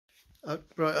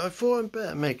Right, I thought I'd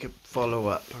better make a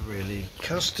follow-up, really.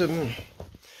 Custom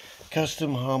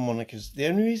harmonicas. The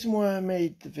only reason why I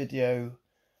made the video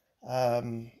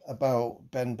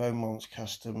about Ben Beaumont's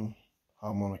custom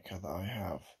harmonica that I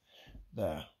have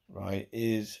there, right,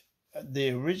 is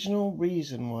the original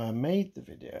reason why I made the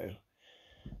video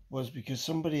was because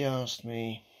somebody asked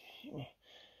me,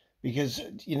 because,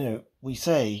 you know, we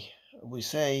say,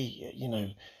 you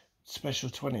know, special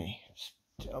 20,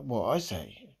 well, I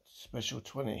say special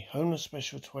 20, Hohner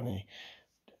special 20,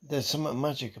 there's something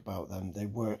magic about them. They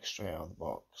work straight out of the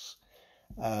box.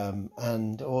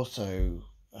 And also,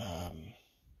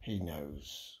 he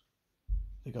knows,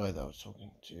 the guy that I was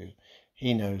talking to,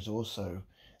 he knows also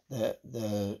that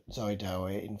the Zydau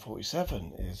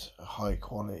 1847 is a high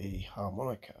quality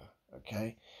harmonica.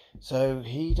 Okay, so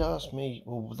he'd asked me,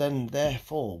 well, then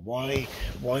therefore, why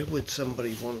would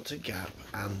somebody want to gap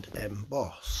and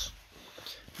emboss?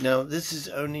 Now, this is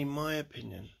only my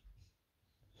opinion,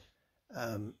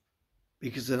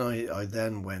 because then I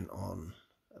then went on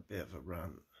a bit of a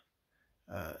rant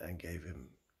and gave him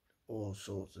all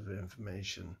sorts of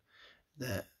information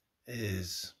that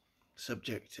is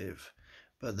subjective,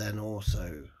 but then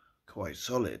also quite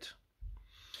solid.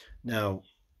 Now,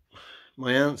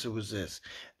 my answer was this.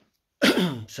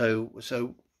 So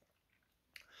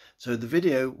the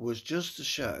video was just to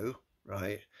show,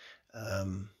 right?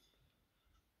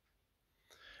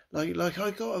 Like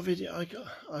I got a video.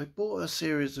 I bought a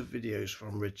series of videos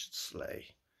from Richard Slay.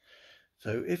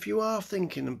 So if you are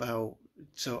thinking about,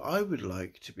 so I would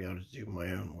like to be able to do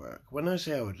my own work. When I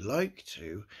say I would like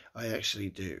to, I actually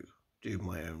do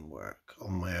my own work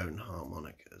on my own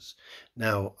harmonicas.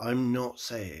 Now, I'm not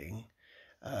saying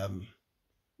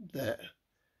that,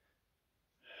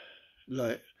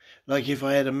 like if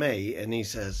I had a mate and he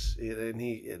says, and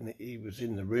he was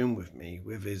in the room with me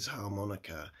with his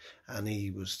harmonica, and he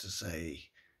was to say,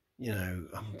 you know,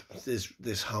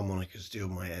 this harmonica's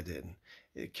doing my head in.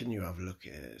 Can you have a look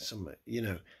at it? You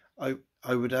know,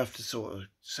 I would have to sort of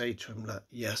say to him that,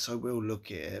 yes, I will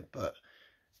look at it, but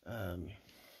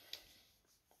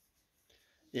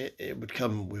it would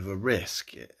come with a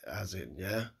risk, as in,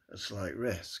 yeah, a slight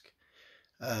risk.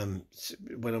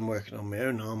 When I'm working on my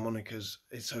own harmonicas,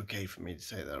 it's okay for me to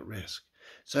take that risk.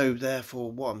 So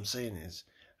therefore, what I'm saying is,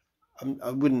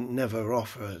 I wouldn't never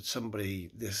offer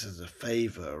somebody this as a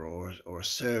favour or a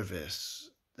service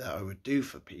that I would do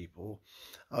for people.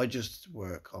 I just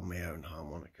work on my own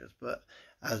harmonicas. But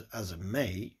as a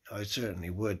mate, I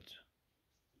certainly would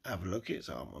have a look at his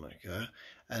harmonica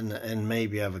and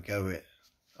maybe have a go at,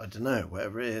 I don't know,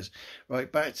 whatever it is.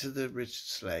 Right, back to the Richard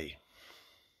Slay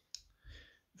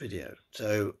video.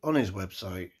 So on his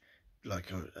website,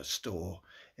 like a store,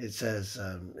 it says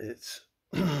it's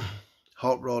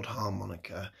Hot Rod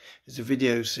Harmonica. It's a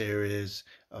video series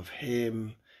of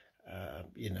him.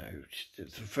 You know, the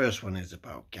first one is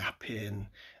about gapping,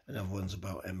 another one's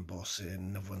about embossing,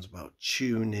 another one's about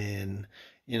tuning,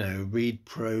 you know, reed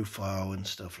profile and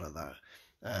stuff like that.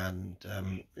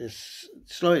 And it's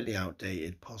slightly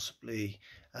outdated, possibly,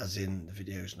 as in the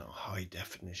video is not high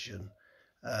definition,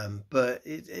 but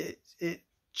it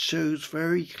shows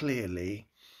very clearly,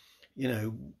 you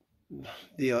know,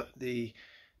 the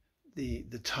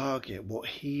target, what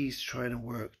he's trying to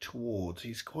work towards.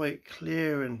 He's quite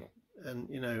clear and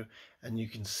you know, and you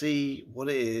can see what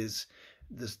it is,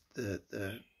 the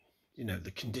you know, the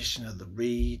condition of the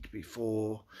reed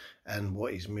before and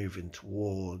what he's moving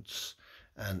towards,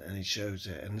 and he shows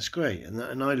it, and it's great.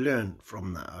 And I learned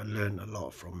from that. I learned a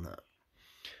lot from that.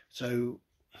 So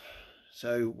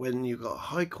when you've got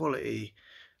high quality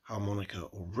harmonica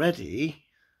already,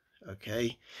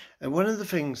 okay, and one of the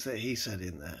things that he said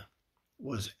in there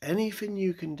was anything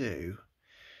you can do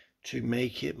to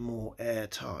make it more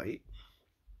airtight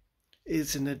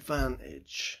is an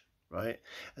advantage, right?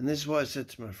 And this is what I said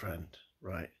to my friend,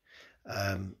 right?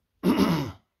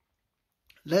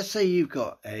 Let's say you've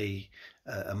got a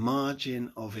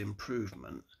margin of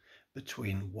improvement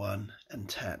between 1 and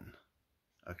 10,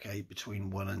 okay, between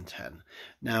 1 and 10.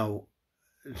 Now,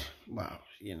 well,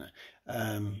 you know,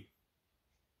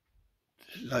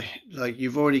 like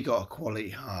you've already got a quality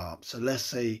harp, so let's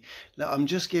say that I'm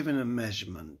just giving a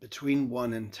measurement between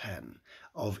 1 and 10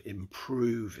 of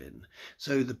improving.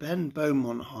 So the Ben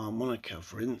Beaumont harmonica,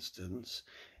 for instance,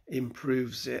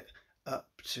 improves it up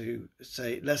to,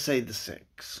 say, let's say the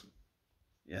 6.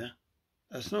 Yeah,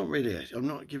 that's not really it. I'm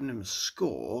not giving him a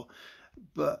score,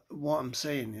 but what I'm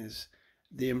saying is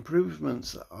the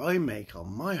improvements that I make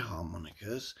on my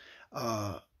harmonicas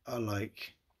are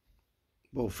like,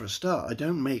 well, for a start, I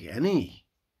don't make any.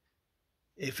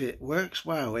 If it works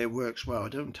well, it works well. I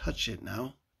don't touch it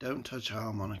now. don't touch a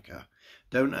harmonica.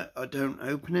 I don't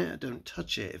open it, I don't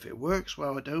touch it. If it works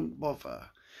well, I don't bother.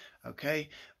 Okay,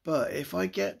 but if I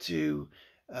get to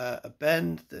a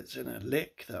bend that's in a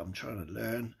lick that I'm trying to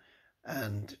learn,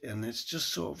 and it's just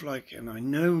sort of like, and I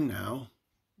know now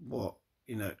what,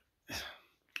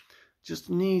 just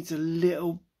needs a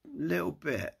little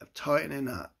bit of tightening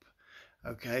up.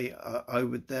 Okay, I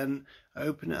would then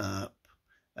open it up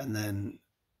and then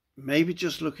maybe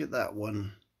just look at that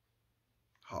one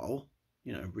hole,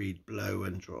 read, blow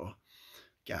and draw,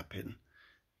 gap in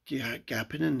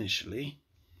initially,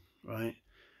 right?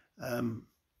 And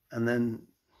then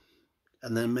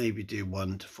maybe do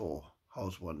 1 to 4,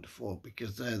 holes 1 to 4,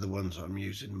 because they're the ones I'm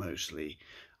using mostly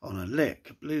on a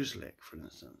lick, a blues lick, for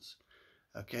instance.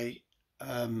 Okay.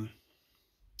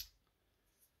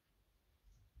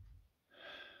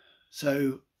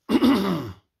 So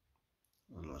I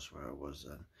lost where I was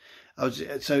then.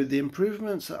 So the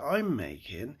improvements that I'm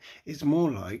making is more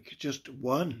like just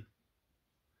 1,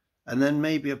 and then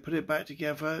maybe I put it back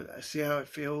together, see how it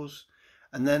feels,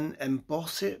 and then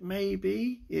emboss it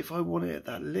maybe if I want it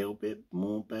that little bit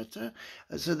more better.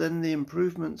 So then the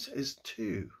improvements is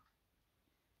 2.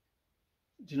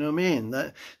 Do you know what I mean?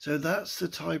 So that's the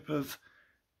type of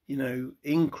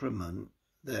increment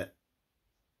that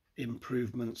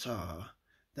improvements are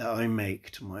that I make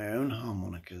to my own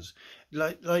harmonicas.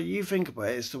 Like you think about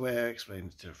it, it's the way I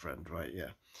explained it to a friend, right?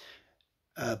 Yeah.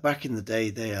 Back in the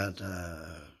day, they had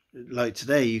like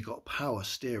today, you got power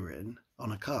steering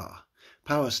on a car.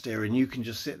 Power steering, you can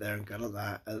just sit there and go like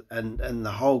that, and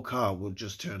the whole car will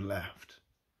just turn left.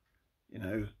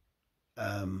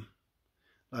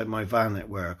 Like my van at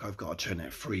work, I've got to turn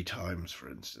it 3 times, for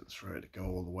instance, for it to go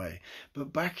all the way.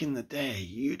 But back in the day,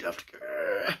 you'd have to go.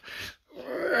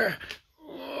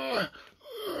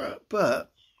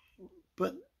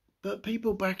 But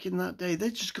people back in that day, they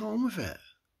just got on with it.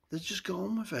 They just got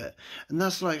on with it. And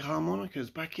that's like harmonicas.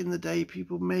 Back in the day,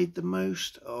 people made the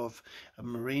most of a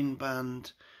marine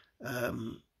band,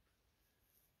 with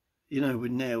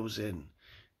nails in.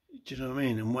 Do you know what I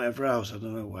mean? And whatever else, I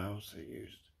don't know what else they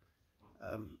used.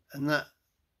 And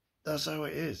that's how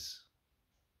it is.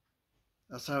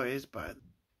 That's how it is back.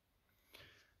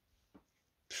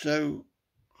 So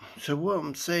what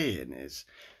I'm saying is,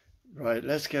 right,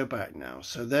 let's go back now.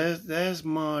 So there's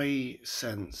my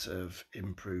sense of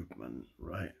improvement,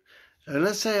 right? So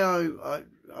let's say I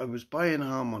was buying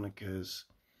harmonicas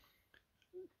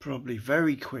probably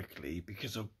very quickly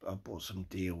because I bought some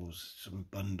deals, some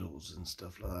bundles and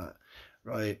stuff like that.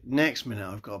 Right, next minute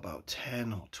I've got about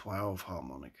 10 or 12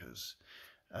 harmonicas,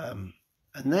 and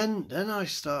then I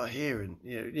start hearing,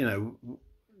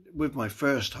 with my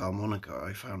first harmonica,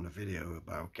 I found a video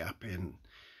about gapping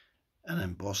and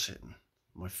embossing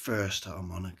my first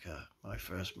harmonica, my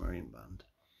first marine band,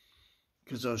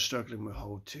 because I was struggling with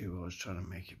hole 2. I was trying to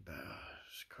make it better.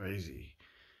 It's crazy.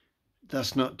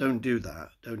 Don't do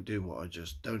that. Don't do what I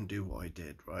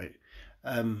did, right?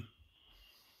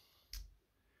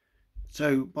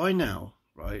 So by now,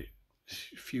 right,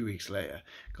 a few weeks later,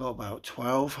 got about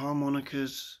 12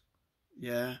 harmonicas,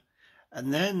 yeah.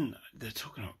 And then they're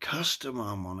talking about custom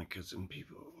harmonicas, and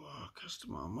people,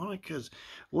 custom harmonicas,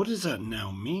 what does that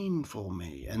now mean for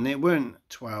me? And it weren't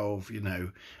 12,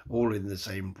 all in the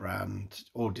same brand,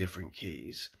 all different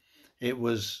keys. It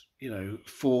was,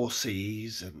 4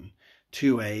 C's and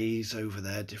 2 A's over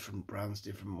there, different brands,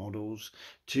 different models,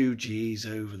 2 G's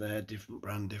over there, different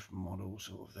brand, different model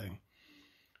sort of thing.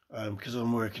 Because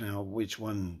I'm working out which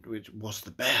was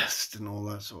the best and all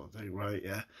that sort of thing, right?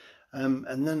 Yeah.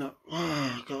 And then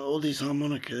I got all these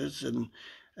harmonicas and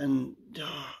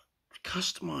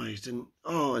customized, and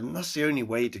that's the only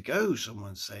way to go.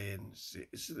 Someone's saying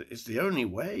it's the only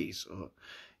way. So,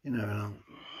 and I'm,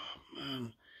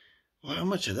 man, well, how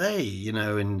much are they?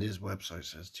 And his website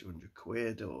says 200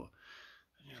 quid, or,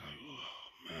 and you're like,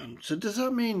 man. So does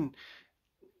that mean?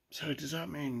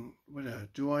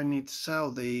 Do I need to sell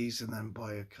these and then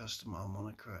buy a custom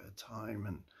harmonica at a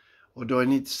time, or do I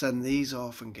need to send these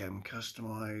off and get them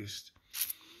customized?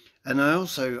 And I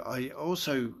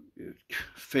also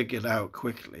figured out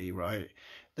quickly, right,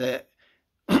 that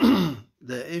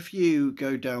that if you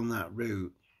go down that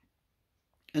route,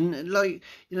 and like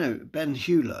Ben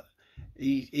Hewlett,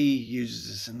 he uses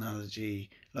this analogy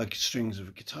like strings of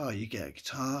a guitar. You get a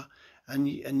guitar, and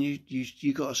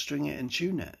you got to string it and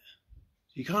tune it.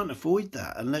 You can't avoid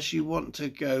that unless you want to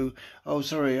go, oh,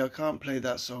 sorry, I can't play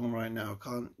that song right now. I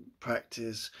can't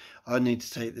practice. I need to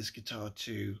take this guitar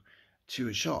to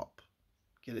a shop,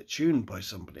 get it tuned by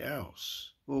somebody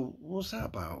else. Well, what's that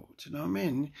about? Do you know what I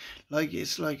mean? Like,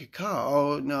 it's like a car.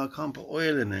 Oh, no, I can't put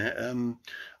oil in it.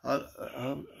 I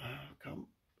can't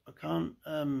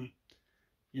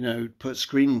you know, put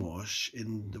screen wash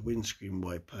in the windscreen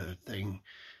wiper thing.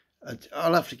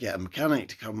 I'll have to get a mechanic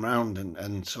to come round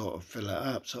and sort of fill it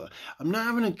up. So I'm not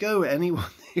having a go at anyone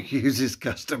who uses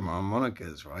custom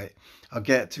harmonicas, right? I'll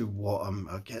get to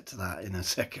that in a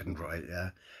second, right?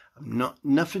 Yeah,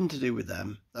 nothing to do with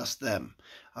them. That's them.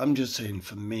 I'm just saying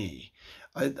for me.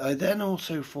 I then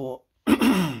also thought,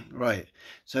 right.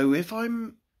 So if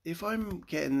I'm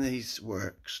getting these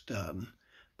works done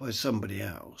by somebody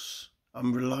else,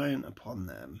 I'm reliant upon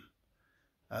them.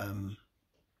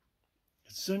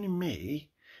 It's only me,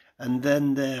 and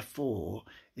then therefore,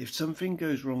 if something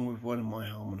goes wrong with one of my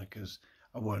harmonicas,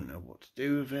 I won't know what to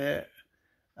do with it.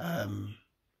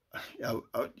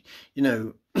 You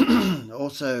know,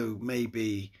 also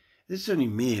maybe it's only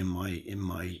me in my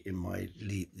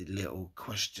little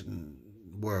question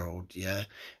world. Yeah,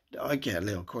 I get a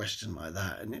little question like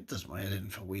that, and it does my head in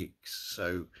for weeks.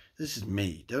 So this is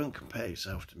me. Don't compare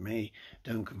yourself to me.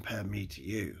 Don't compare me to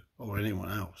you or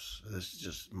anyone else. This is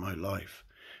just my life,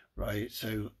 right?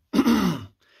 So,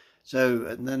 so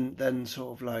and then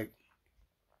sort of like,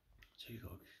 so you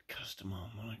got custom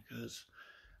harmonicas,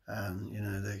 and you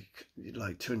know they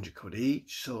like 200 quid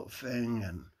each, sort of thing,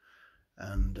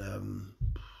 and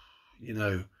you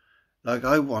know. Like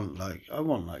I want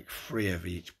like 3 of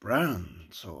each brand,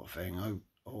 sort of thing.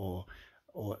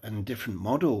 And different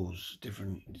models,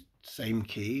 same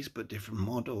keys but different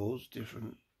models,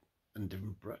 different.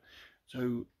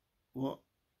 So what?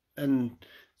 And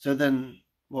so then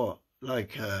what?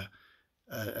 Like a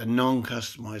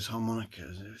non-customized harmonica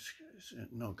is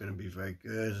not going to be very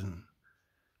good, and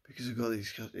because I've got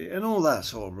these and all that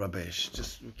sort of rubbish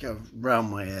just go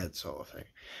round my head, sort of thing.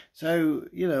 So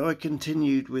you know, I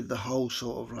continued with the whole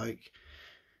sort of like,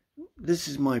 this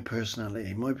is my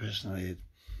personality.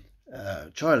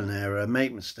 Trial and error,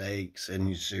 make mistakes, and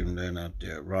you soon learn how to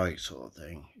do it right, sort of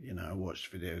thing. You know, I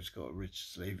watched videos, got a Richard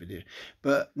Slade video,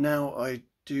 but now I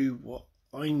do what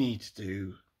I need to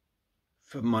do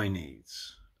for my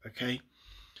needs. Okay,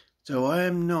 so I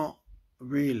am not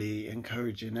really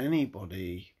encouraging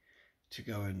anybody to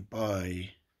go and buy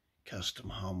custom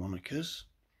harmonicas.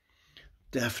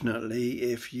 Definitely,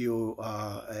 if you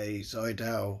are a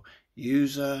Zidal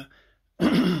user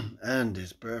and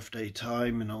it's birthday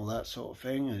time and all that sort of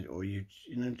thing, or you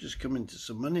know just come into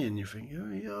some money and you think,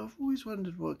 oh yeah, I've always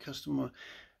wondered what customer,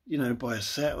 you know, buy a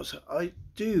set or so. I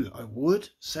would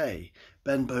say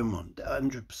Ben Bouman,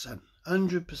 100%.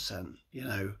 You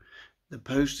know, the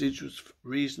postage was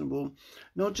reasonable.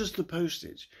 Not just the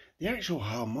postage, the actual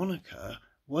harmonica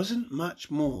wasn't much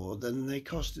more than they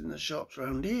cost in the shops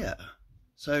around here.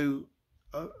 So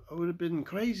I would have been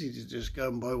crazy to just go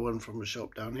and buy one from a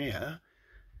shop down here.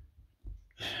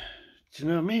 Do you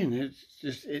know what I mean? It's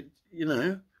just, you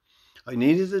know, I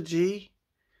needed a G,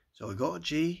 so I got a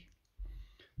G.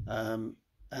 And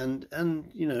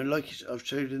you know, like I've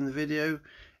showed in the video,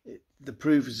 the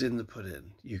proof is in the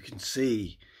pudding. You can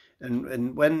see.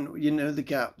 And when, you know, the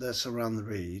gap that's around the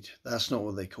reed, that's not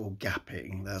what they call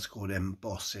gapping. That's called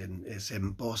embossing. It's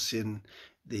embossing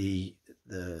the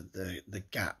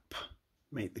gap,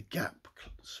 make the gap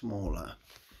smaller.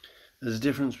 There's a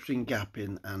difference between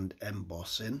gapping and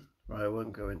embossing. Right, I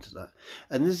won't go into that.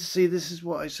 And this is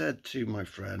what I said to my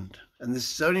friend. And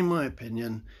this is only my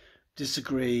opinion.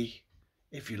 Disagree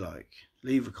if you like.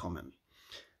 Leave a comment.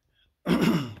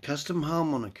 Custom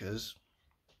harmonicas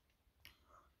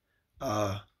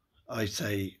are, I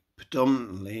say,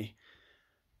 predominantly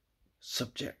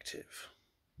subjective,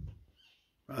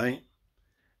 right?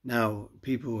 Now,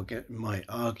 people might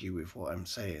argue with what I'm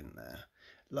saying there.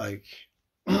 Like,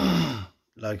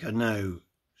 like I know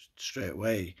straight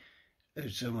away,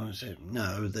 if someone said,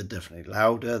 no, they're definitely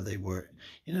louder, they were,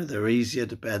 you know, they're easier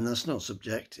to bend. That's not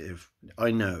subjective.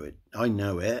 I know it.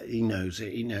 He knows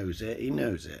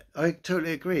it. I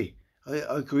totally agree. I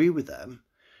agree with them.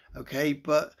 Okay,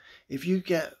 but if you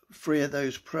get 3 of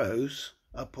those pros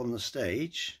up on the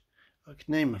stage, I could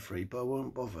name a 3, but I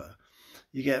won't bother.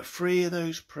 You get 3 of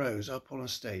those pros up on a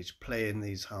stage playing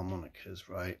these harmonicas,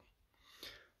 right?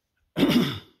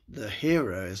 The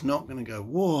hero is not going to go,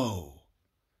 whoa,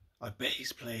 I bet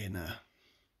he's playing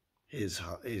his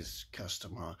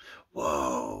customer.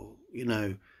 Whoa, you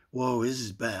know, whoa, this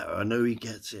is better. I know he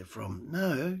gets it from.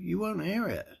 No, you won't hear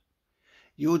it.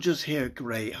 You'll just hear a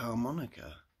great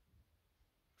harmonica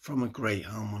from a great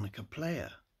harmonica player,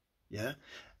 yeah.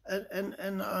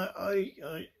 And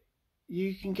I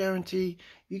you can guarantee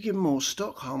you give more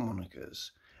stock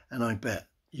harmonicas, and I bet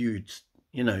you'd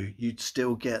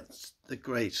still get the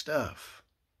great stuff.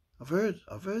 I've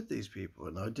heard these people,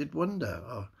 and I did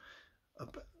wonder.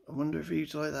 I wonder if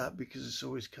he's like that because it's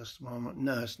always custom harmonica.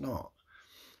 No, it's not.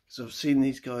 So I've seen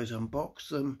these guys unbox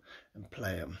them and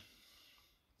play them.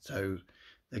 So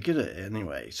they're good at it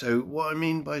anyway. So what I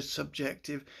mean by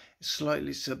subjective is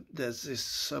slightly there's this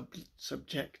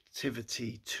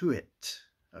subjectivity to it.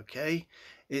 Okay,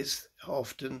 it's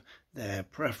often their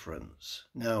preference.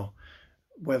 Now,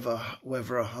 whether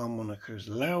a harmonica is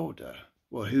louder,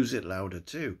 well, who's it louder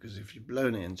to? Because if you've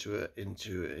blown it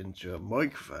into a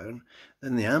microphone,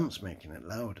 then the amp's making it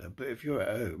louder. But if you're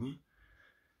at home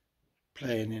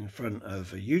playing in front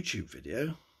of a YouTube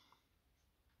video,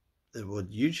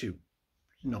 YouTube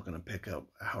not going to pick up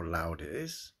how loud it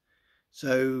is.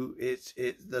 So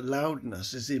the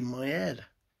loudness is in my head,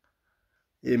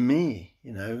 in me,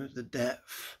 you know, the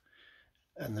depth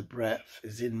and the breadth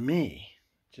is in me.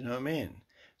 Do you know what I mean?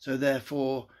 So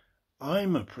therefore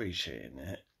I'm appreciating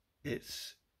it.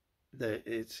 It's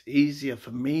easier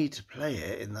for me to play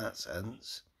it in that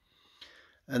sense.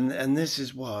 And this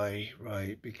is why,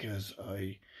 right, because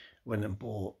I went and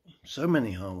bought so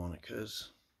many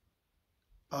harmonicas.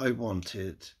 I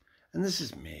wanted, and this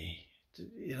is me,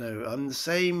 you know, I'm the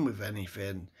same with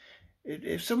anything.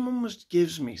 If someone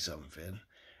gives me something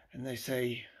and they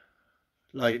say,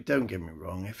 like, don't get me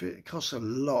wrong, if it costs a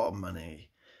lot of money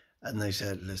and they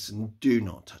said, listen, do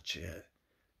not touch it,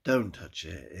 don't touch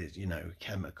it, it's, you know,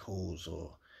 chemicals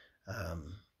or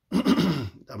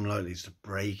I'm likely to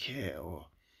break it or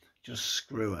just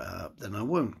screw it up, then I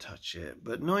won't touch it.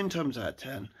 But 9 times out of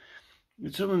 10,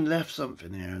 if someone left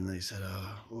something here and they said,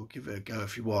 oh, we'll give it a go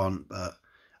if you want, but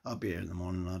I'll be here in the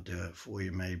morning, I'll do it for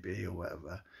you maybe or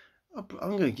whatever,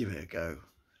 I'm going to give it a go.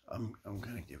 I'm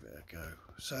going to give it a go.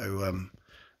 So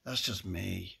that's just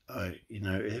me. You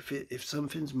know, if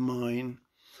something's mine,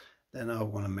 then I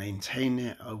want to maintain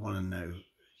it. I want to know,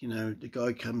 you know, the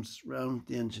guy comes round,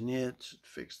 the engineer, to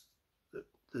fix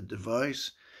the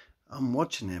device. I'm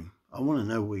watching him. I want to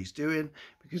know what he's doing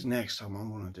because next time I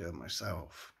want to do it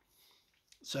myself.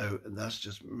 So that's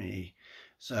just me.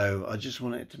 So I just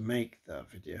wanted to make that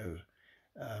video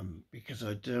because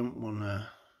I don't want to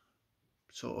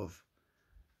sort of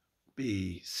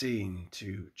be seen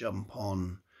to jump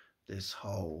on this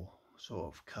whole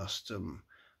sort of custom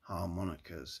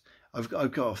harmonicas. I've got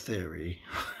a theory.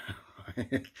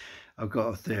 I've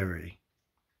got a theory.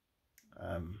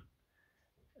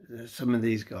 Some of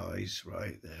these guys,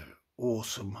 right, they're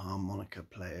awesome harmonica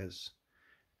players.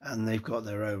 And they've got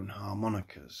their own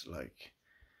harmonicas, like,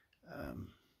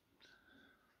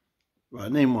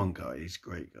 right, name one guy, he's a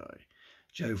great guy,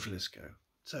 Joe Flisco.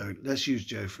 So let's use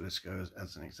Joe Flisco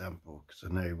as an example, because I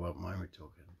know what mine we're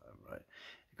talking about, right?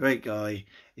 A great guy,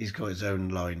 he's got his own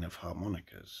line of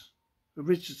harmonicas. But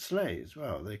Richard Slade as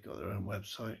well, they've got their own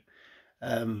website.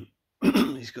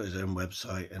 He's got his own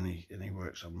website and he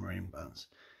works on marine bands.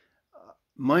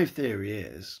 My theory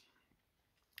is,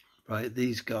 right,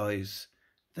 these guys,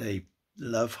 they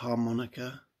love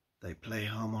harmonica, they play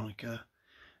harmonica.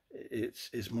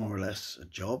 It's more or less a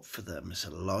job for them. It's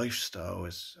a lifestyle.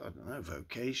 It's, I don't know,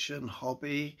 vocation,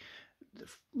 hobby.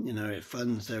 You know, it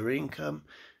funds their income.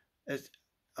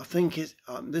 I think it's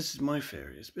this is my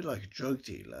theory. It's a bit like a drug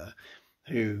dealer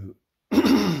who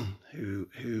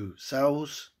who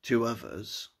sells to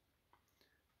others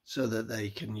so that they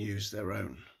can use their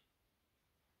own.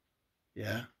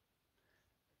 Yeah.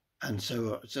 And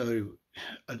so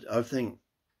I think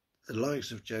the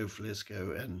likes of Joe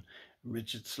Flisco and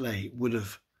Richard Slade would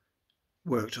have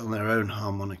worked on their own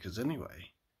harmonicas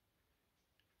anyway.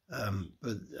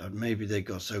 But maybe they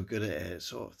got so good at it,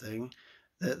 sort of thing,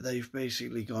 that they've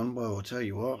basically gone, well, I'll tell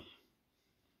you what.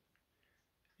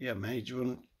 Yeah, mate,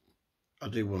 I'll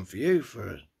do one for you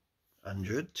for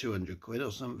 100, 200 quid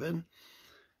or something.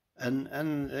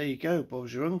 And there you go,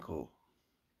 Bob's your uncle.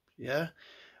 Yeah.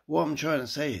 What I'm trying to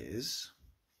say is,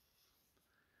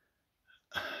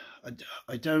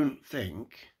 I don't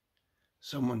think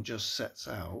someone just sets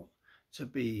out to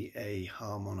be a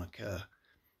harmonica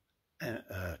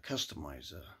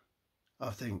customizer. I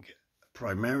think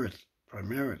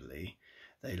primarily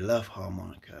they love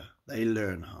harmonica, they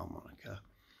learn harmonica,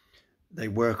 they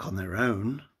work on their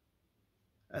own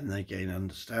and they gain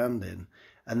understanding,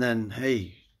 and then,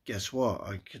 hey, guess what,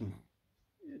 I can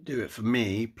do it for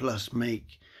me plus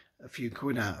make a few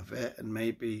quid out of it and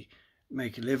maybe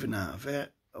make a living out of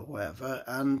it or whatever,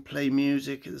 and play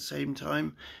music at the same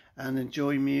time and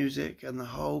enjoy music and the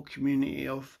whole community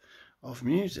of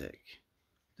music.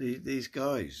 These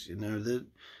guys, you know, I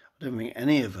don't think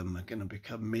any of them are going to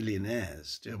become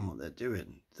millionaires doing what they're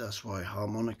doing. That's why the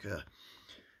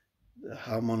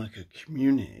harmonica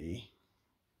community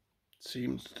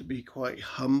seems to be quite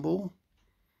humble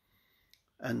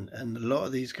And a lot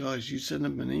of these guys, you send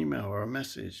them an email or a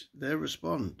message, they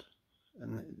respond,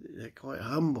 and they're quite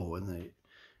humble, and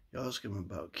you ask them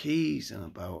about keys and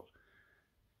about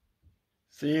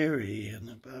theory and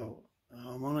about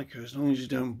harmonica. As long as you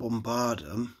don't bombard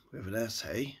them with an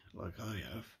essay like I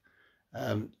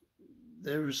have,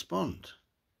 they respond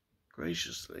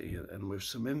graciously and with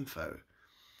some info.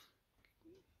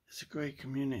 It's a great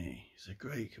community. It's a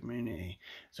great community.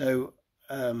 So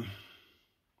I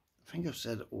think I've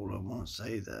said all I want to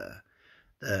say there.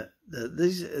 That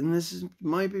this is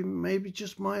maybe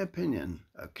just my opinion.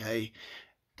 Okay,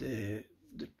 the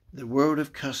world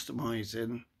of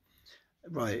customizing.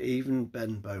 Right, even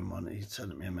Ben Bouman, he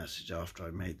sent me a message after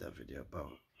I made that video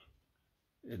about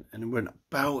it, and it went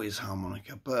about his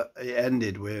harmonica, but it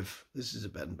ended with, this is a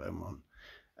Ben Bouman,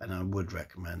 and I would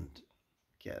recommend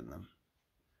getting them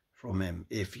from him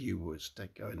if you was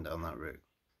going down that route.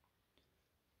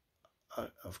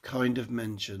 I've kind of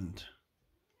mentioned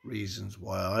reasons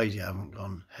why I haven't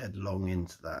gone headlong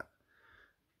into that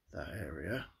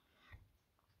area.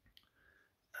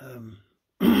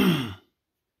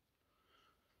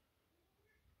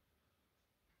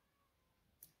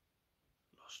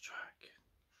 Lost track.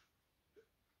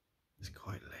 It's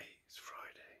quite late. It's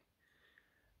Friday.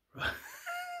 Right.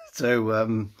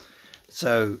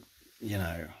 So you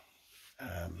know,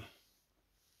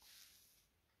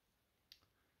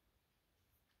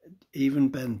 even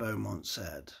Ben Bouman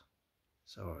said,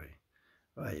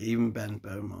 even Ben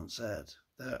Bouman said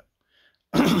that,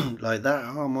 like that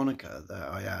harmonica that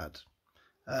I had,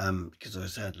 because I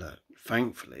said, look,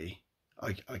 thankfully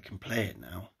I can play it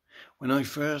now. When I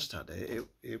first had it,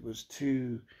 it was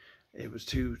too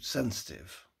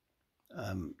sensitive,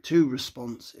 too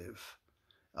responsive.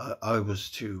 I was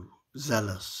too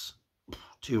zealous,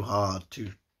 too hard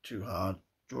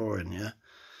drawing, yeah.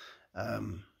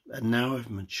 And now I've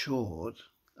matured,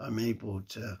 I'm able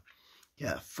to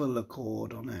get a full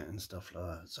accord on it and stuff like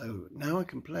that. So now I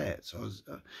can play it. So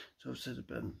I've said to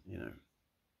Ben, you know,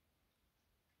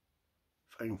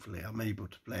 thankfully I'm able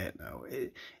to play it now.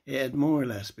 It had more or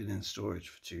less been in storage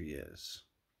for 2 years.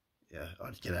 Yeah,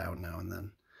 I'd get out now and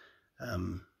then.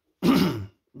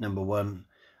 Number one,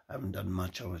 I haven't done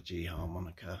much on a G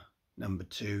harmonica. Number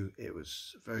two, it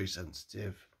was very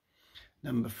sensitive.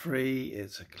 Number three,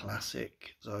 it's a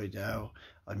classic Zidao.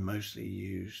 I mostly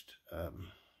used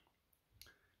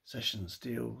session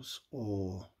steels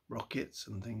or rockets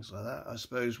and things like that. I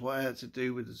suppose what I had to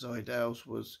do with the Zidaos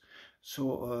was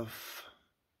sort of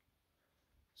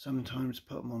sometimes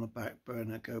put them on a back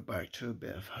burner, go back to a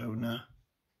bit of Hohner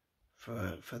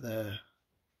for their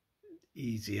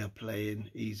easier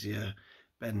playing, easier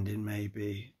bending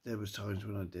maybe. There was times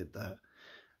when I did that.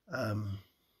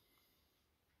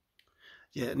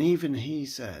 Yeah, and even he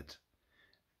said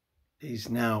he's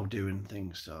now doing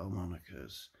things to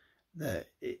harmonicas that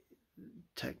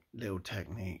little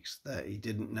techniques that he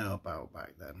didn't know about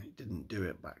back then. He didn't do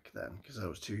it back then because that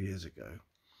was 2 years ago.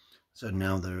 So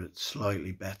now they're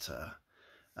slightly better.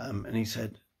 And he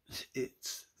said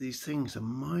these things are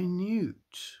minute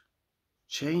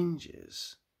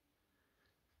changes,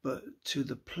 but to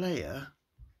the player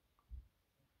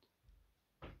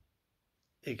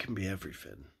it can be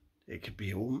everything. It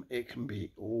can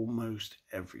be almost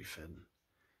everything.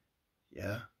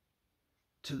 Yeah.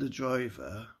 To the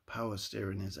driver, power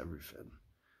steering is everything,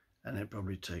 and it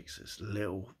probably takes this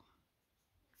little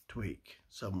tweak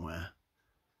somewhere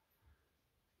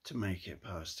to make it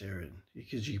power steering.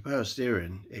 Because you power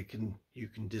steering, you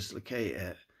can dislocate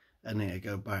it and it'll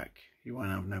go back. You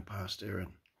won't have no power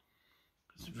steering.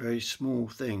 It's a very small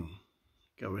thing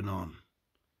going on.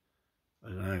 I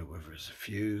don't know whether it's a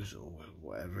fuse or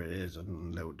whatever it is, a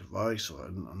little device, or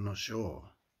I'm not sure.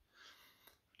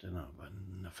 I don't know about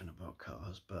nothing about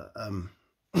cars, but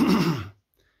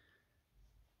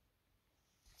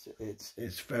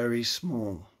it's very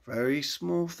small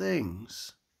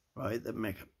things, right, that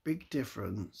make a big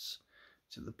difference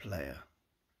to the player.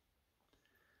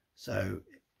 So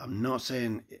I'm not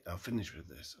saying, I'll finish with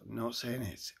this, I'm not saying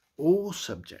it's all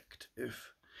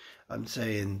subjective. I'm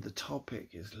saying the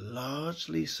topic is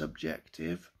largely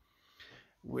subjective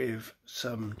with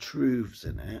some truths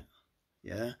in it.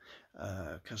 Yeah,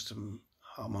 custom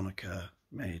harmonica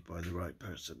made by the right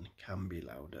person can be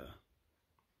louder.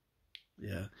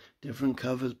 Yeah, different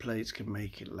cover plates can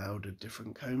make it louder,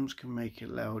 different combs can make it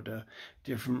louder,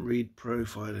 different reed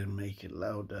profiling make it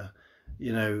louder.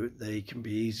 You know, they can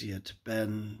be easier to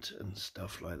bend and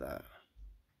stuff like that.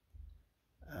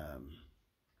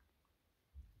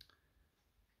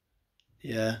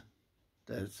 Yeah,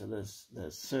 there's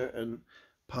certain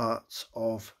parts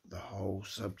of the whole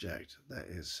subject that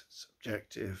is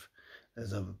subjective,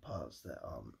 There's other parts that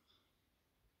aren't.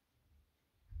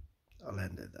 I'll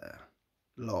end it there.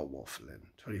 A lot of waffling,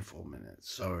 24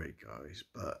 minutes. Sorry guys,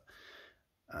 but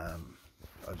I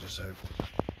just hope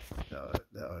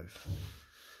that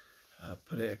I've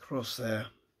put it across there.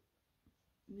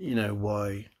 You know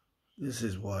why. This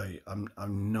is why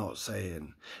I'm not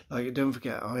saying, like, don't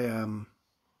forget, I'm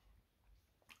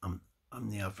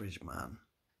the average man,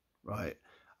 right?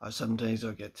 Some days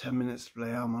I get 10 minutes to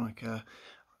play harmonica.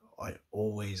 I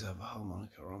always have a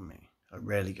harmonica on me. I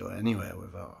rarely go anywhere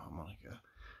without a harmonica.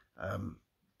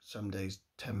 Some days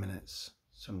 10 minutes,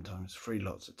 sometimes 3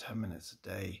 lots of 10 minutes a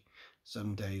day.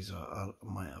 Some days I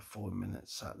might have 4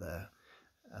 minutes sat there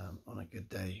on a good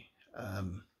day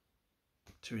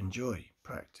to enjoy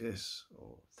practice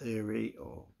or theory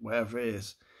or whatever it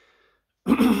is.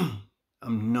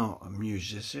 I'm not a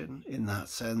musician in that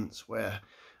sense where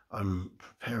I'm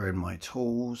preparing my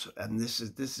tools, and this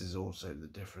is also the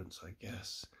difference, I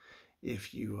guess.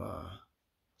 If you are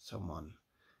someone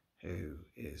who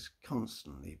is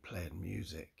constantly playing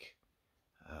music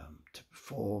to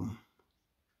perform,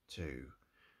 to,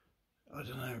 I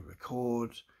don't know,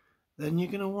 record, then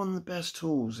you're going to want the best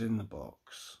tools in the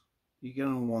box. You're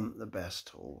going to want the best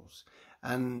tools,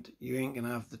 and you ain't going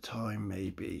to have the time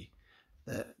maybe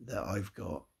that I've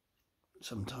got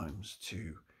sometimes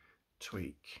to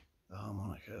tweak the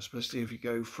harmonica, especially if you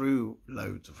go through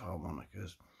loads of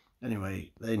harmonicas.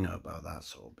 Anyway, they know about that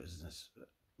sort of business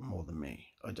more than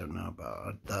me. I don't know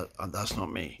about that. That's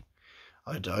not me.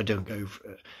 I don't go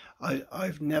for it.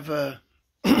 I've never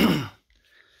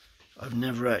I've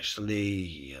never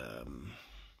actually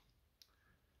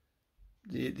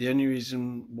the only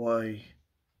reason why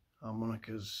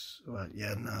harmonicas, well,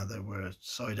 yeah, no, there were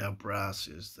side-out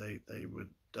brasses, they were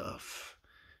duff.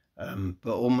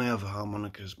 But all my other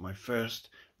harmonicas, my first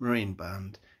marine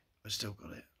band, I still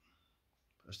got it.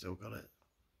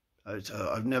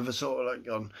 I've never sort of like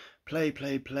gone, play,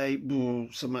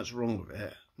 so much wrong with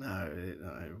it. No,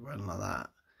 it wasn't like that.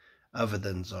 Other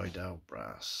than Zidal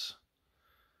brass.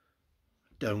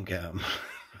 Don't get them.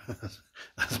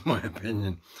 That's my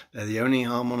opinion. They're the only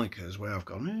harmonicas where I've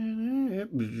gone,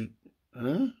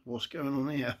 what's going on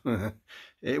here?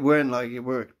 It weren't like it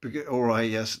worked all right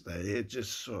yesterday. It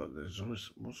just sort of,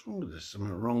 what's wrong with this?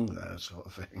 Something wrong there, sort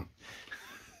of thing.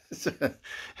 So,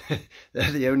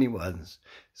 they're the only ones.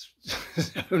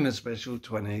 Owner Special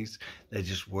 20s. They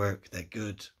just work. They're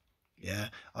good. Yeah,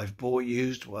 I've bought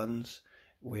used ones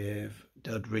with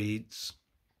dud reeds,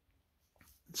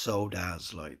 sold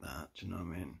as like that. Do you know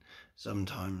what I mean?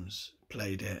 Sometimes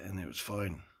played it and it was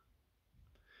fine.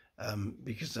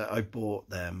 Because I bought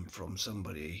them from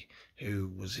somebody who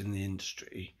was in the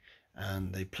industry,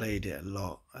 and they played it a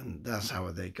lot, and that's how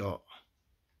they got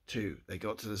to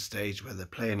the stage where they're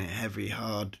playing it heavy,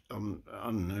 hard, I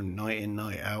don't know, night in,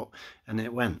 night out, and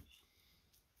it went.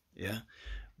 Yeah,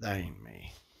 that ain't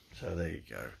me. So there you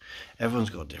go.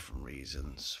 Everyone's got different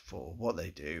reasons for what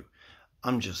they do.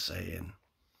 I'm just saying,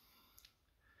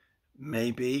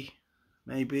 maybe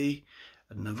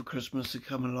another Christmas to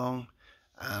come along,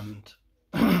 and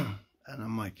I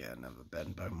might get another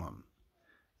Ben Bouman.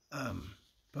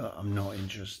 But I'm not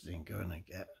interested in going to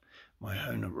get my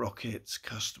Hona Rockets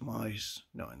customized,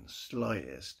 not in the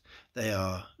slightest. They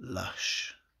are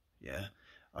lush, yeah.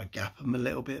 I gap them a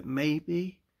little bit,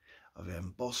 maybe. I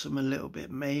emboss them a little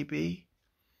bit, maybe.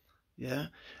 Yeah.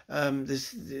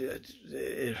 This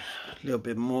a little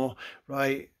bit more,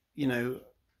 right? You know,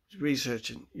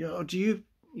 researching. Do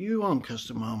you on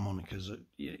custom harmonicas?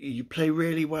 You play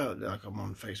really well. Like, I'm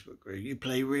on Facebook group. You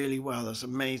play really well. That's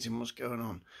amazing. What's going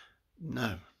on?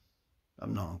 No,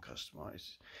 I'm not on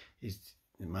customized.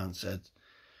 The man said,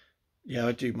 yeah,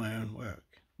 I do my own work.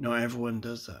 Not everyone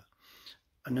does that.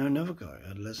 I know another guy I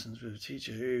had lessons with a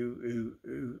teacher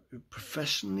who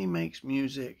professionally makes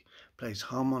music, plays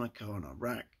harmonica on a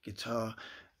rack guitar,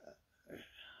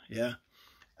 yeah,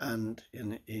 and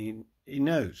he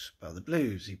knows about the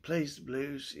blues. He plays the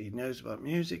blues. He knows about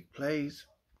music, plays.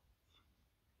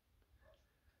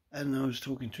 And I was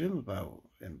talking to him about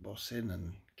embossing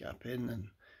and gapping,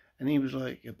 and he was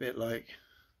like, a bit like,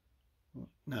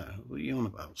 no, what are you on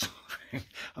about?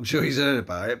 I'm sure he's heard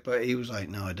about it, but he was like,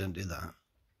 no, I don't do that.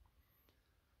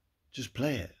 Just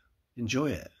play it,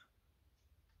 enjoy it.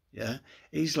 Yeah,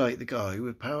 he's like the guy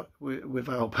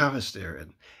without power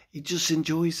steering. He just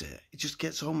enjoys it. He just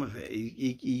gets on with it.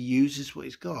 He uses what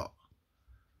he's got.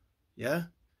 Yeah.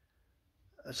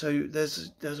 So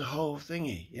there's a whole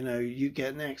thingy. You know, you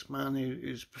get next man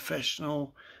who's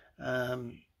professional,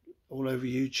 all over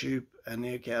YouTube, and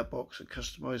he'll get a box of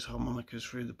customized harmonicas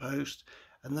through the post,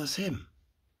 and that's him.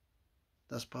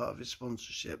 That's part of his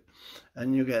sponsorship.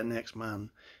 And you get an ex-man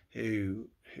who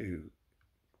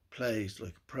plays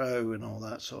like a pro and all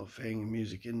that sort of thing,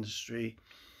 music industry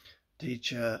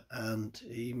teacher, and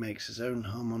he makes his own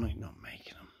harmonica, not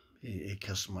making them. He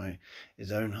customises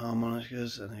his own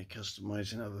harmonicas and he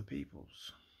customizing other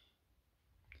people's.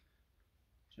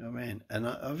 Do you know what I mean? And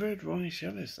I've heard Ronnie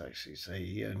Shellis actually say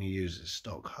he only uses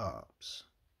stock harps.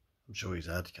 I'm sure he's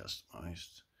had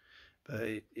customized,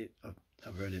 but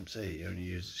I've heard him say he only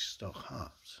uses stock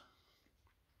harps.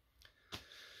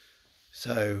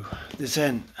 So this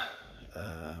ain't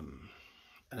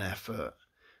an effort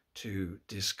to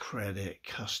discredit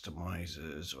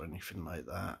customizers or anything like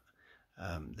that.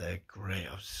 They're great.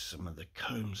 Some of the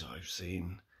combs I've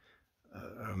seen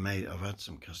are amazing. I've had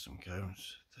some custom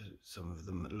combs. Some of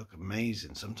them look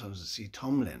amazing. Sometimes I see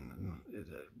Tomlin and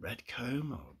a red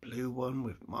comb or a blue one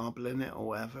with marble in it or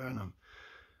whatever, and I'm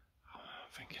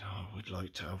thinking, oh, I would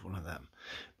like to have one of them.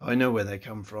 But I know where they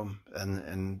come from,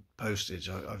 and postage.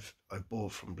 I've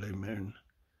bought from Blue Moon.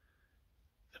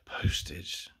 The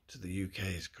postage to the UK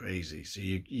is crazy. So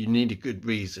you need a good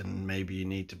reason. Maybe you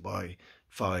need to buy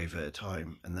 5 at a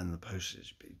time, and then the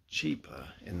postage would be cheaper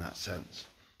in that sense.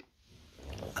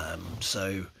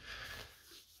 So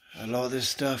a lot of this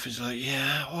stuff is like,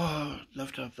 yeah, oh, I'd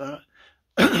love to have that,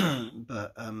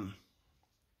 but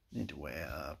need to weigh it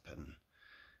up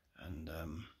and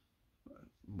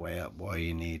weigh up why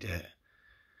you need it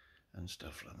and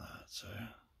stuff like that. So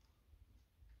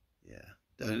yeah,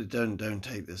 don't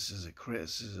take this as a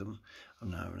criticism.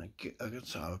 I'm not having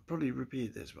I'll probably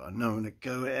repeat this, but I'm not going to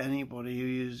go at anybody who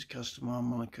uses custom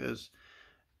harmonicas.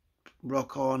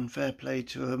 Rock on, fair play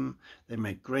to them. They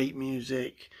make great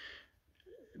music.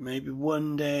 Maybe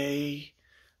one day,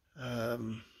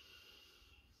 do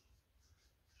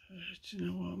you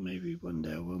know what? Maybe one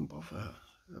day I won't bother,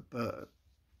 but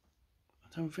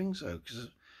I don't think so, because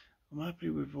I'm happy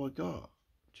with what I got.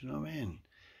 Do you know what I mean?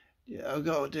 Yeah, I've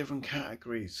got a different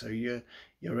category. So your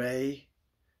A,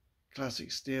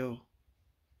 classic steel,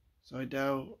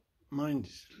 Seidel. Mine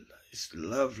is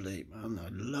lovely, man. I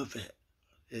love it.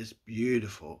 It's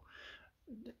beautiful,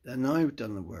 and I've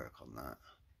done the work on that.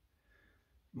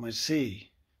 My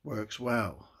C works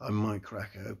well. I might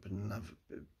crack it open and have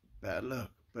a bit better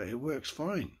luck, but it works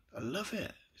fine. I love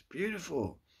it. It's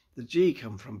beautiful. The G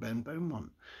come from Ben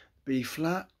Bouman. B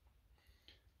flat,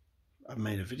 I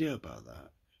made a video about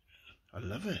that. I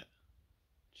love it.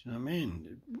 Do you know what I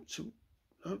mean? So,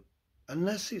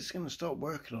 unless it's going to stop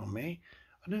working on me,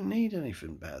 I don't need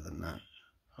anything better than that.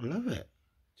 I love it.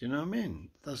 Do you know what I mean?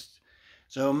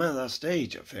 So I'm at that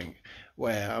stage, I think,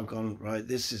 where I've gone, right,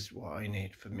 this is what I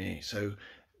need for me. So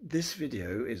this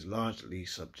video is largely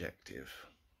subjective,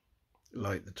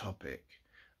 like the topic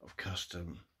of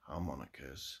custom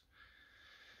harmonicas,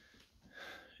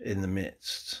 in the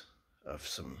midst of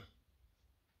some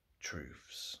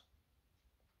truths,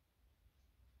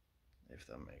 if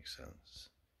that makes sense.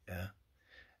 Yeah,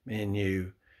 me and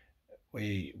you,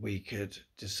 we could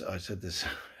I said this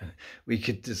we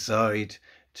could decide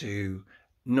to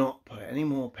not put any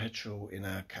more petrol in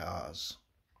our cars,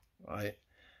 right,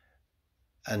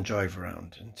 and drive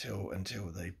around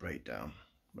until they break down.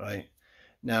 Right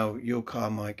now, your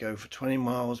car might go for 20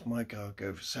 miles, my car will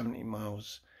go for 70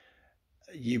 miles.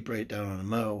 You break down on a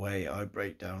motorway, I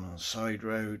break down on a side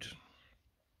road.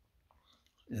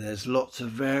 There's lots of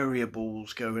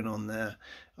variables going on there.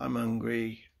 I'm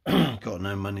hungry, got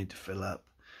no money to fill up.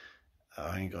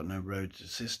 I ain't got no road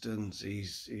assistance.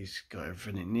 He's got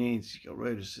everything he needs. He's got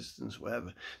road assistance,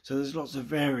 whatever. So there's lots of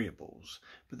variables,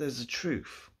 but there's a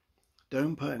truth.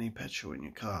 Don't put any petrol in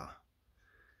your car,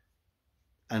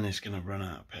 and it's going to run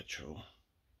out of petrol,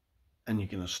 and you're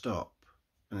going to stop,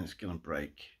 and it's going to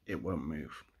break. It won't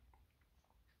move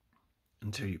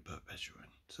until you put petrol in.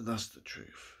 So that's the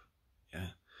truth. Yeah.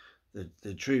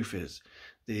 The truth is,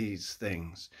 these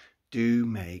things do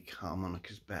make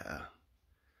harmonicas better.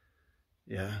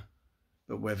 Yeah,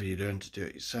 but whether you learn to do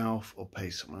it yourself or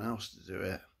pay someone else to do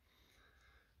it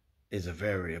is a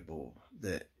variable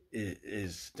that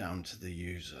is down to the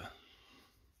user.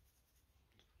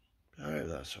 I hope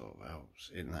that sort of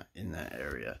helps in that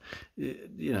area.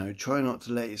 You know, try not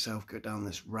to let yourself go down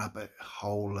this rabbit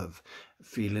hole of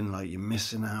feeling like you're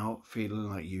missing out, feeling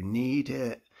like you need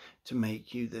it to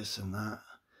make you this and that.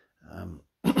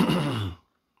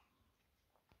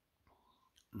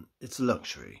 It's a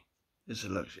luxury. It's a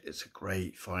luxury. It's a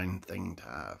great, fine thing to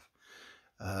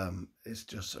have. It's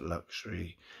just a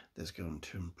luxury that's going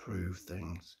to improve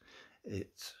things.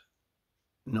 It's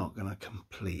not going to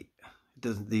complete.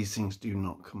 These things do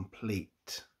not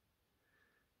complete.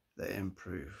 They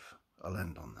improve. I'll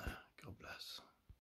end on there. God bless.